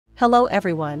Hello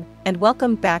everyone, and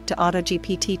welcome back to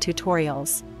AutoGPT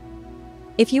tutorials.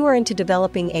 If you are into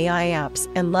developing AI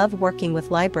apps and love working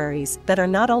with libraries that are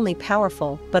not only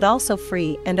powerful but also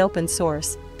free and open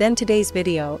source, then today's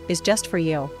video is just for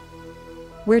you.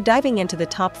 We're diving into the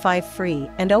top 5 free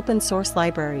and open source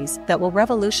libraries that will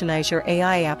revolutionize your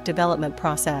AI app development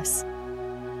process.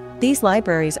 These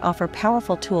libraries offer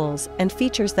powerful tools and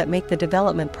features that make the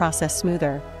development process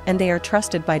smoother, and they are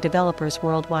trusted by developers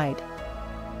worldwide.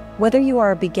 Whether you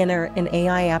are a beginner in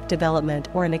AI app development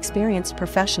or an experienced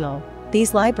professional,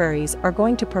 these libraries are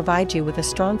going to provide you with a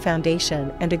strong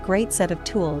foundation and a great set of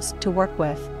tools to work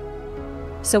with.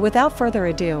 So without further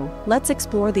ado, let's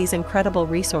explore these incredible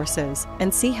resources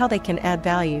and see how they can add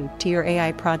value to your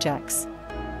AI projects.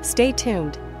 Stay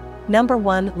tuned. Number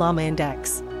 1. Llama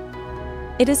Index.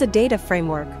 It is a data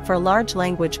framework for large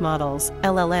language models,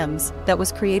 LLMs, that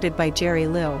was created by Jerry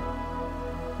Liu.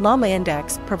 Llama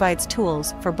Index provides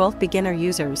tools for both beginner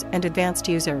users and advanced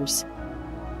users.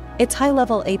 Its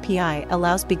high-level API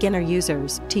allows beginner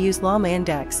users to use Llama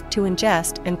Index to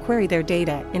ingest and query their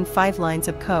data in 5 lines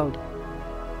of code.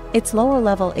 Its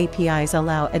lower-level APIs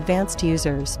allow advanced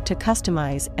users to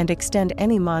customize and extend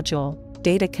any module,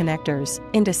 data connectors,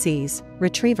 indices,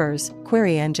 retrievers,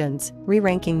 query engines,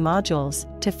 re-ranking modules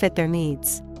to fit their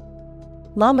needs.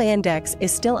 Llama Index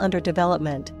is still under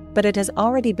development, but it has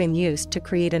already been used to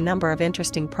create a number of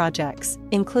interesting projects,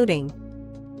 including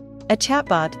a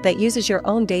chatbot that uses your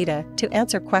own data to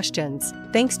answer questions,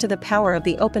 thanks to the power of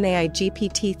the OpenAI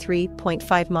GPT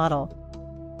 3.5 model.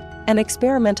 An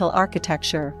experimental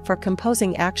architecture for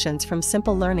composing actions from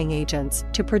simple learning agents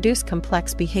to produce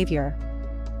complex behavior.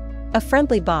 A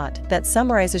friendly bot that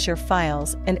summarizes your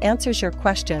files and answers your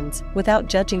questions without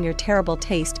judging your terrible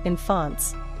taste in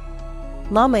fonts.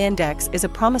 Llama Index is a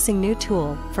promising new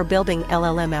tool for building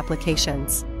LLM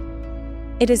applications.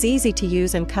 It is easy to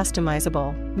use and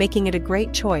customizable, making it a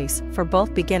great choice for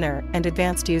both beginner and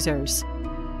advanced users.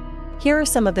 Here are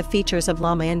some of the features of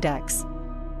Llama Index.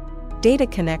 Data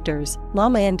connectors.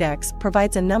 Llama Index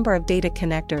provides a number of data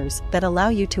connectors that allow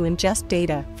you to ingest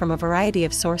data from a variety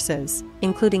of sources,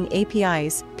 including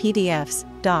APIs, PDFs,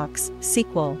 docs,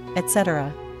 SQL,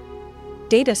 etc.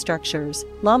 Data structures.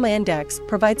 Llama Index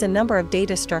provides a number of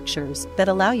data structures that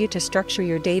allow you to structure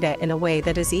your data in a way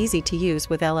that is easy to use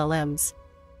with LLMs.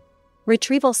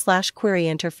 Retrieval/query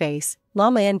interface.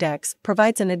 Llama Index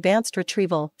provides an advanced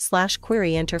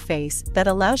retrieval/query interface that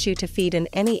allows you to feed in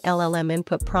any LLM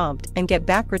input prompt and get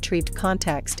back retrieved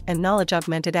context and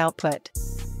knowledge-augmented output.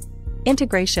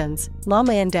 Integrations.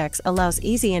 Llama Index allows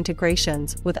easy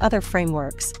integrations with other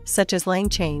frameworks, such as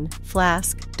LangChain,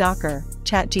 Flask, Docker,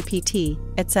 ChatGPT,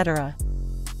 etc.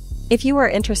 If you are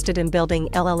interested in building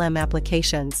LLM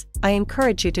applications, I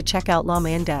encourage you to check out Llama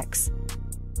Index.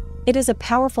 It is a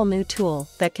powerful new tool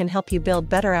that can help you build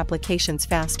better applications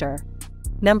faster.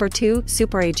 Number 2.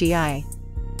 SuperAGI.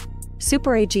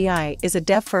 SuperAGI is a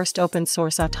dev-first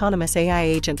open-source autonomous AI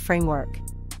agent framework.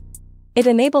 It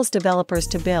enables developers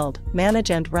to build, manage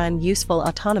and run useful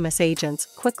autonomous agents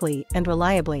quickly and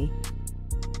reliably.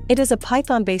 It is a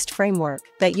Python-based framework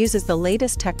that uses the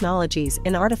latest technologies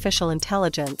in artificial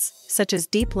intelligence, such as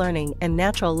deep learning and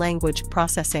natural language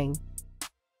processing.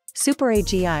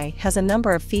 SuperAGI has a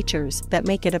number of features that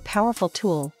make it a powerful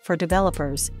tool for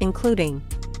developers, including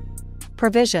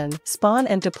provision, spawn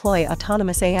and deploy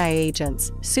autonomous AI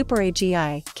agents.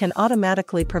 SuperAGI can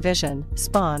automatically provision,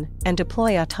 spawn, and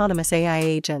deploy autonomous AI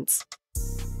agents.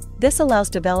 This allows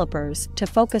developers to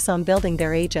focus on building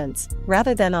their agents,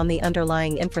 rather than on the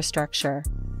underlying infrastructure.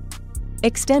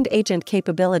 Extend agent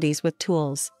capabilities with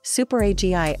tools.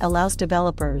 SuperAGI allows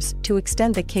developers to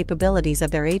extend the capabilities of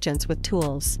their agents with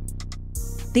tools.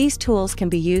 These tools can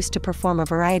be used to perform a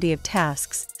variety of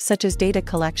tasks, such as data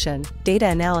collection, data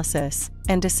analysis,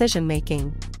 and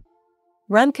decision-making.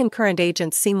 Run concurrent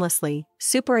agents seamlessly.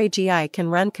 SuperAGI can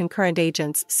run concurrent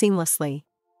agents seamlessly.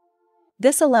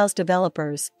 This allows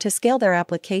developers to scale their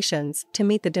applications to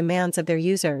meet the demands of their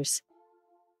users.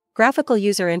 Graphical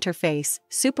user interface.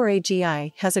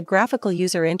 SuperAGI has a graphical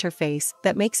user interface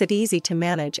that makes it easy to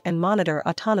manage and monitor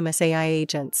autonomous AI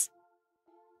agents.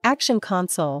 Action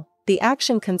console. The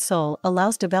Action console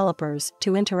allows developers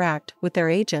to interact with their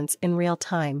agents in real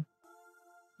time.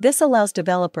 This allows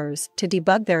developers to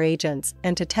debug their agents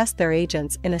and to test their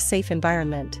agents in a safe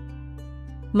environment.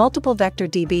 Multiple vector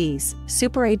DBs.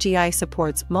 SuperAGI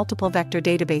supports multiple vector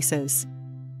databases.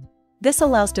 This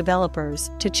allows developers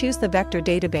to choose the vector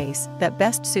database that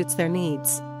best suits their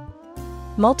needs.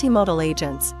 Multimodal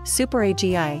agents.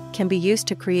 SuperAGI can be used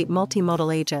to create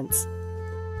multimodal agents.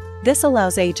 This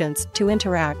allows agents to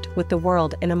interact with the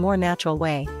world in a more natural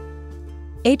way.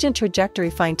 Agent trajectory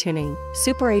fine-tuning,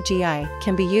 Super AGI,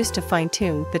 can be used to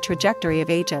fine-tune the trajectory of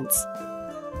agents.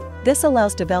 This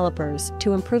allows developers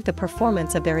to improve the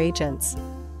performance of their agents.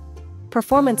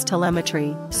 Performance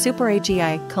telemetry, Super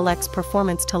AGI collects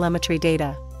performance telemetry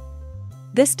data.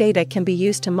 This data can be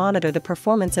used to monitor the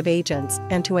performance of agents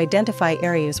and to identify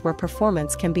areas where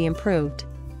performance can be improved.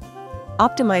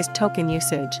 Optimized token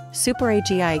usage, Super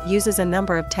AGI uses a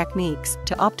number of techniques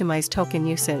to optimize token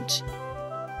usage.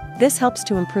 This helps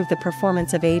to improve the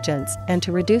performance of agents and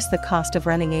to reduce the cost of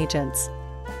running agents.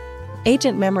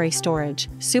 Agent memory storage,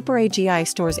 Super AGI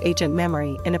stores agent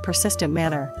memory in a persistent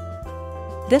manner.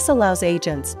 This allows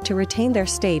agents to retain their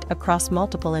state across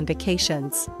multiple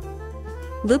invocations.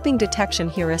 Looping detection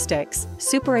heuristics,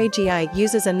 Super AGI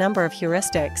uses a number of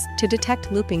heuristics to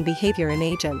detect looping behavior in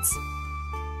agents.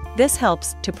 This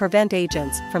helps to prevent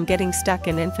agents from getting stuck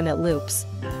in infinite loops.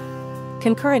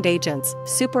 Concurrent agents,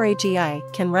 Super AGI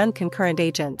can run concurrent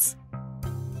agents.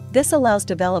 This allows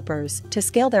developers to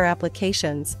scale their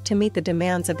applications to meet the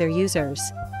demands of their users.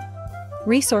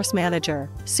 Resource Manager,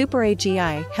 Super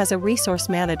AGI has a resource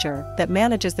manager that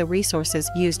manages the resources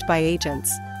used by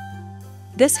agents.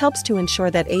 This helps to ensure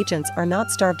that agents are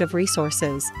not starved of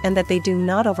resources and that they do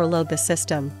not overload the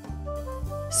system.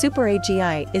 Super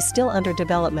AGI is still under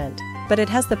development, but it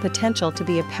has the potential to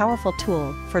be a powerful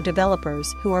tool for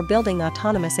developers who are building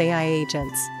autonomous AI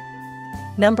agents.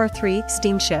 Number 3.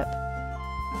 Steamship.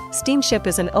 Steamship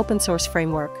is an open-source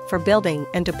framework for building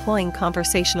and deploying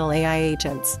conversational AI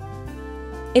agents.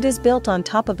 It is built on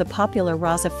top of the popular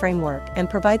Rasa framework and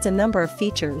provides a number of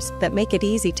features that make it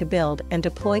easy to build and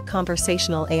deploy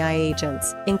conversational AI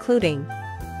agents, including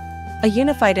a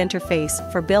unified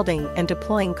interface for building and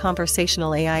deploying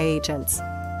conversational AI agents,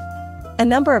 a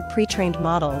number of pre-trained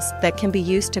models that can be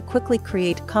used to quickly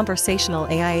create conversational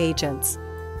AI agents,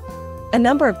 a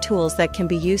number of tools that can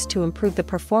be used to improve the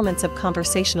performance of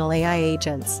conversational AI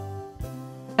agents,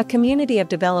 a community of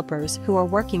developers who are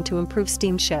working to improve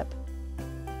Steamship.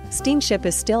 Steamship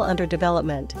is still under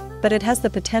development, but it has the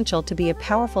potential to be a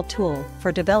powerful tool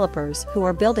for developers who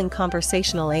are building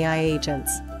conversational AI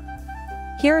agents.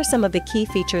 Here are some of the key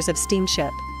features of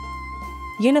Steamship.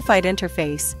 Unified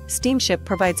interface. Steamship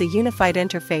provides a unified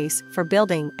interface for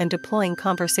building and deploying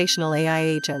conversational AI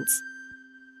agents.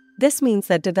 This means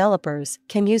that developers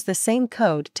can use the same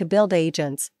code to build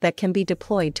agents that can be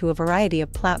deployed to a variety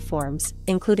of platforms,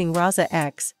 including Rasa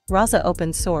X, Rasa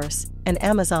Open Source, and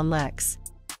Amazon Lex.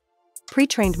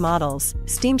 Pre-trained models.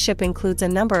 Steamship includes a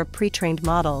number of pre-trained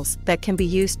models that can be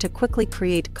used to quickly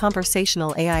create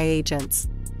conversational AI agents.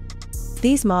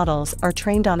 These models are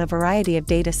trained on a variety of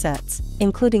datasets,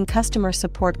 including customer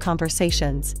support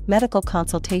conversations, medical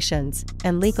consultations,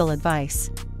 and legal advice.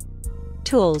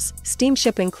 Tools.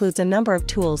 Steamship includes a number of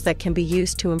tools that can be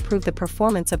used to improve the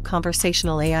performance of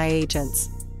conversational AI agents.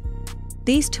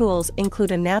 These tools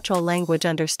include a natural language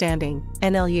understanding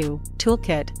 (NLU)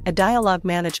 toolkit, a dialogue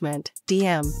management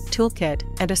 (DM) toolkit,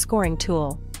 and a scoring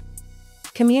tool.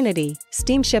 Community.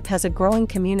 Steamship has a growing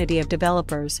community of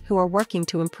developers who are working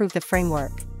to improve the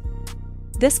framework.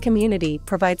 This community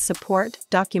provides support,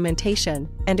 documentation,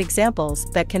 and examples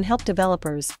that can help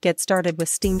developers get started with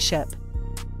Steamship.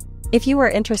 If you are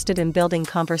interested in building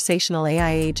conversational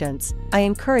AI agents, I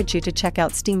encourage you to check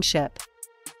out Steamship.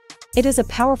 It is a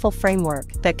powerful framework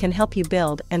that can help you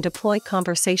build and deploy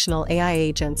conversational AI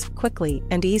agents quickly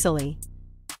and easily.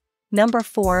 Number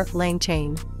 4.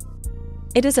 LangChain.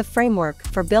 It is a framework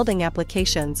for building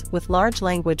applications with large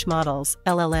language models,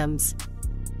 LLMs.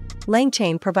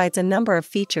 LangChain provides a number of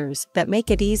features that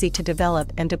make it easy to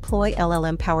develop and deploy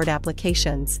LLM-powered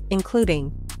applications,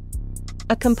 including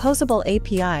a composable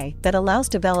API that allows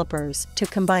developers to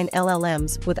combine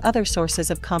LLMs with other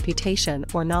sources of computation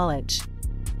or knowledge,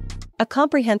 a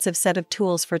comprehensive set of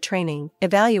tools for training,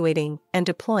 evaluating, and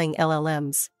deploying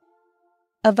LLMs,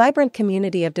 a vibrant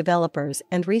community of developers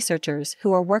and researchers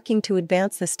who are working to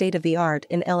advance the state-of-the-art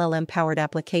in LLM-powered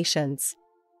applications.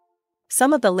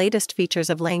 Some of the latest features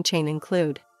of LangChain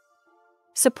include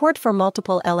support for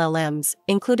multiple LLMs,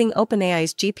 including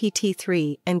OpenAI's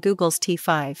GPT-3 and Google's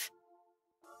T5,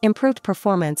 improved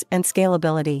performance and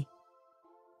scalability,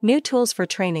 new tools for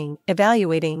training,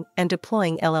 evaluating, and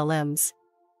deploying LLMs,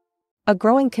 a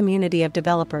growing community of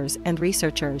developers and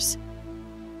researchers.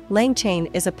 LangChain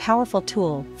is a powerful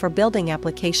tool for building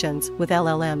applications with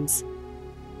LLMs.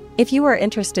 If you are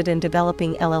interested in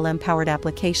developing LLM-powered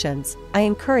applications, I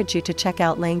encourage you to check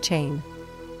out LangChain.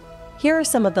 Here are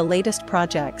some of the latest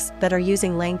projects that are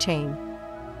using LangChain.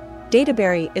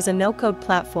 Databerry is a no-code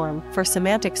platform for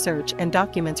semantic search and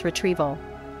documents retrieval.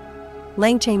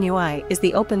 LangChain UI is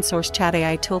the open-source chat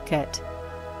AI toolkit.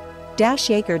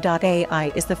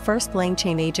 Jaeger.ai is the first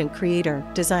LangChain agent creator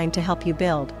designed to help you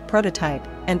build, prototype,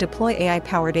 and deploy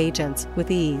AI-powered agents with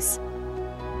ease.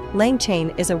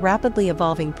 LangChain is a rapidly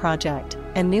evolving project,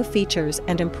 and new features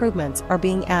and improvements are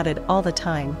being added all the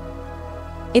time.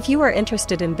 If you are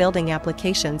interested in building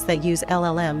applications that use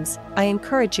LLMs, I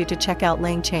encourage you to check out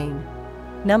LangChain.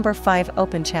 Number 5.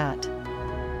 OpenChat.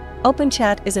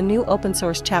 OpenChat is a new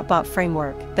open-source chatbot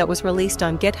framework that was released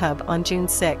on GitHub on June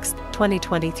 6,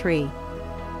 2023.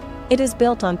 It is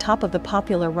built on top of the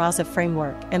popular Rasa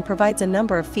framework and provides a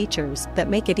number of features that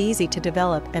make it easy to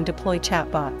develop and deploy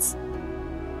chatbots.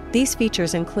 These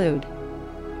features include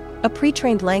a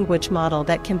pre-trained language model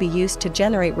that can be used to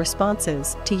generate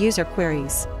responses to user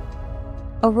queries,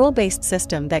 a rule-based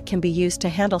system that can be used to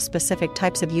handle specific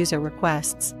types of user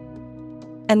requests,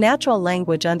 a natural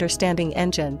language understanding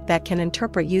engine that can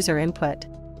interpret user input,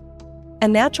 a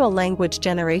natural language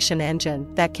generation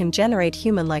engine that can generate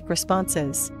human-like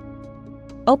responses.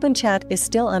 OpenChat is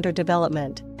still under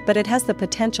development, but it has the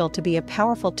potential to be a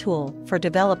powerful tool for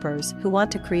developers who want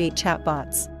to create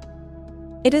chatbots.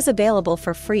 It is available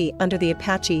for free under the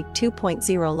Apache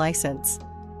 2.0 license.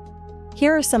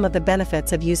 Here are some of the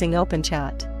benefits of using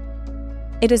OpenChat.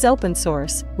 It is open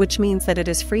source, which means that it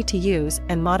is free to use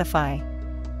and modify.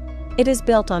 It is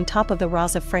built on top of the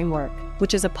Rasa framework,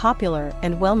 which is a popular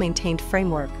and well-maintained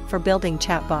framework for building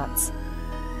chatbots.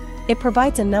 It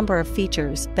provides a number of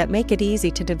features that make it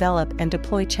easy to develop and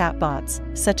deploy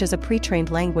chatbots, such as a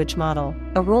pre-trained language model,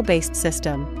 a rule-based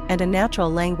system, and a natural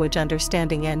language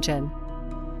understanding engine.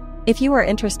 If you are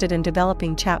interested in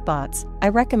developing chatbots, I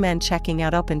recommend checking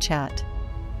out OpenChat.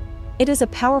 It is a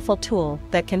powerful tool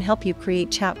that can help you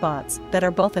create chatbots that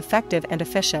are both effective and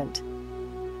efficient.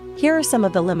 Here are some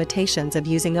of the limitations of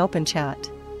using OpenChat.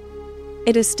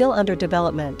 It is still under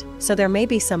development, so there may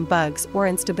be some bugs or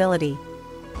instability.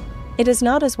 It is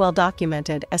not as well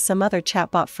documented as some other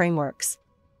chatbot frameworks.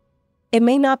 It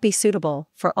may not be suitable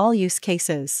for all use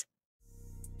cases.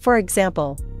 For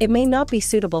example, it may not be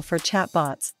suitable for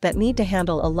chatbots that need to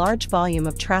handle a large volume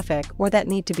of traffic or that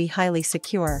need to be highly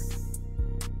secure.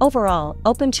 Overall,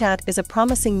 OpenChat is a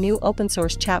promising new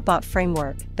open-source chatbot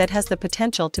framework that has the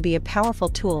potential to be a powerful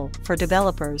tool for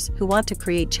developers who want to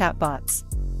create chatbots.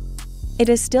 It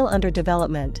is still under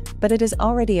development, but it is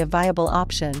already a viable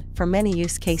option for many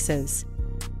use cases.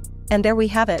 And there we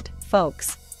have it,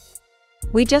 folks.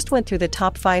 We just went through the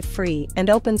top 5 free and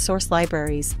open-source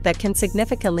libraries that can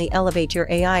significantly elevate your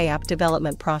AI app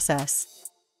development process.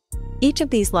 Each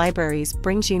of these libraries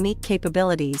brings unique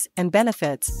capabilities and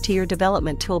benefits to your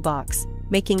development toolbox,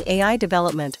 making AI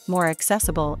development more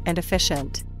accessible and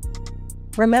efficient.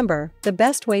 Remember, the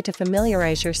best way to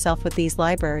familiarize yourself with these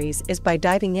libraries is by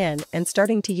diving in and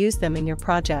starting to use them in your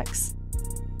projects.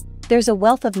 There's a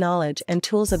wealth of knowledge and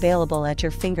tools available at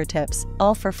your fingertips,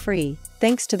 all for free,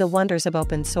 thanks to the wonders of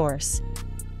open source.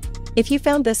 If you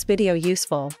found this video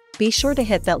useful, be sure to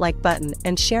hit that like button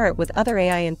and share it with other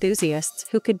AI enthusiasts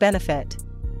who could benefit.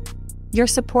 Your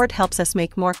support helps us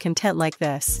make more content like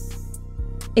this.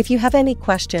 If you have any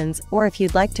questions or if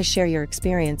you'd like to share your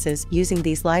experiences using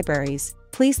these libraries,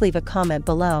 please leave a comment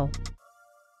below.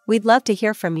 We'd love to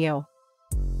hear from you.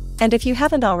 And if you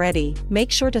haven't already,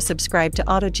 make sure to subscribe to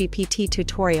AutoGPT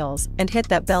tutorials and hit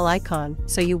that bell icon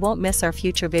so you won't miss our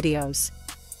future videos.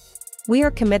 We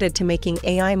are committed to making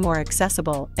AI more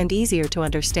accessible and easier to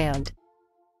understand.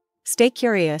 Stay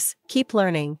curious, keep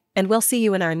learning, and we'll see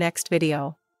you in our next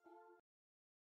video.